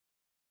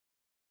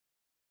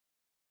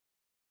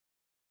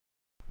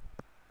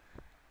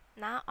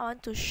Now I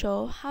want to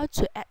show how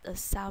to add a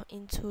sound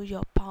into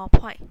your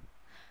PowerPoint.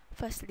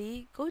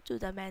 Firstly, go to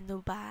the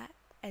menu bar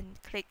and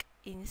click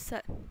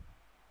Insert,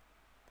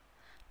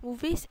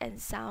 Movies and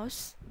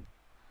Sounds,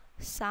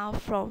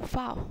 Sound from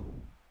File,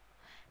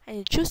 and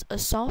you choose a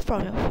song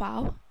from your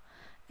file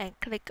and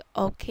click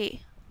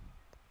OK.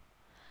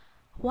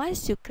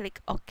 Once you click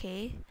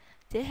OK,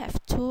 they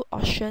have two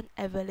options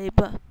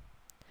available.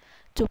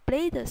 To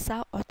play the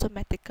sound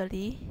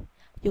automatically,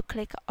 you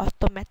click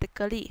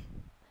Automatically.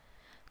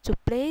 To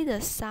play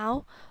the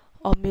sound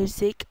or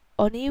music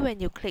only when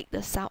you click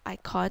the sound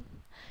icon,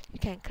 you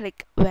can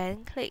click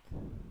When Click.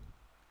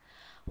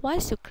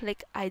 Once you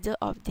click either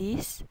of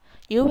these,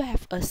 you will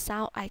have a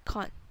sound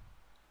icon.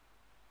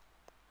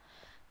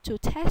 To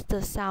test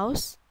the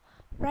sounds,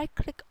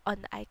 right-click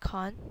on the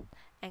icon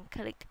and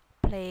click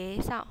Play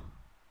Sound.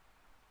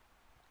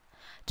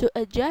 To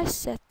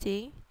adjust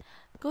setting,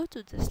 go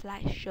to the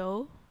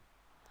slideshow,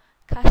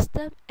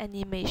 Custom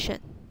Animation.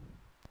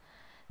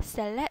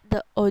 Select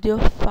the audio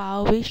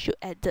file which you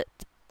added.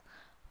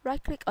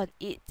 Right-click on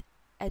it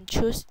and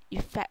choose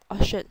Effect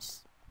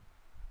options.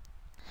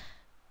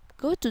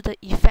 Go to the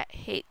Effect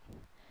head.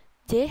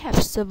 They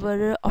have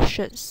several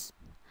options.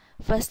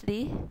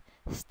 Firstly,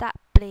 Start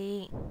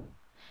Playing.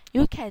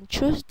 You can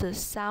choose the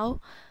sound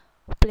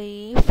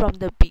playing from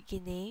the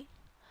beginning,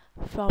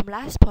 from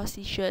last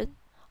position,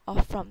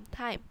 or from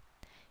time.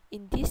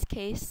 In this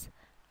case,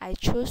 I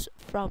choose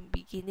from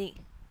beginning.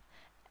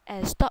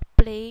 And Stop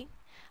Playing,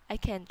 I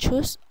can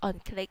choose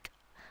on click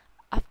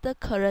after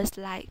current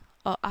slide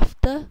or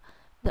after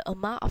the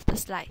amount of the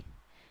slide.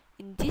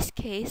 In this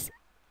case,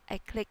 I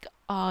click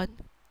on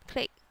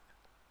click.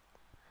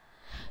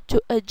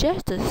 To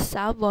adjust the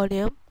sound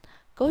volume,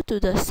 go to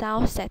the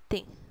sound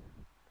setting.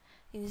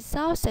 In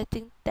sound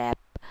setting tab,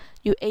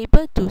 you're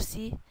able to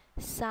see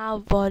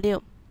sound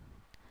volume.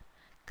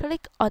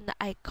 Click on the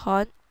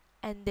icon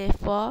and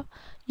therefore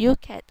you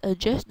can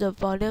adjust the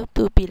volume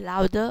to be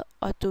louder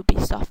or to be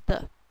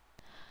softer.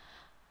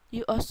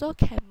 You also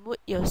can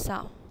mute your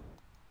sound.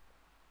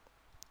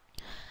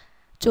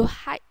 To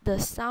hide the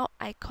sound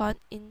icon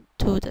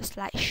into the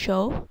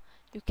slideshow,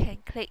 you can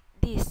click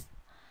this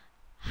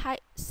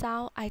Hide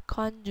Sound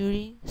icon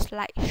during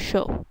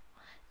slideshow,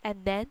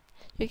 and then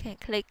you can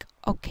click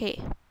OK.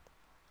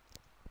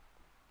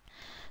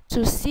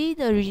 To see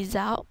the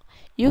result,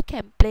 you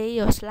can play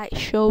your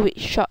slideshow with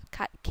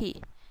shortcut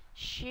key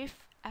Shift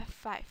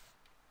F5.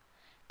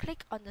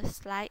 Click on the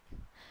slide,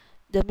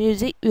 the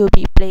music will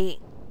be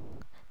playing.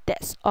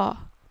 That's all.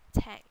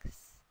 Thanks.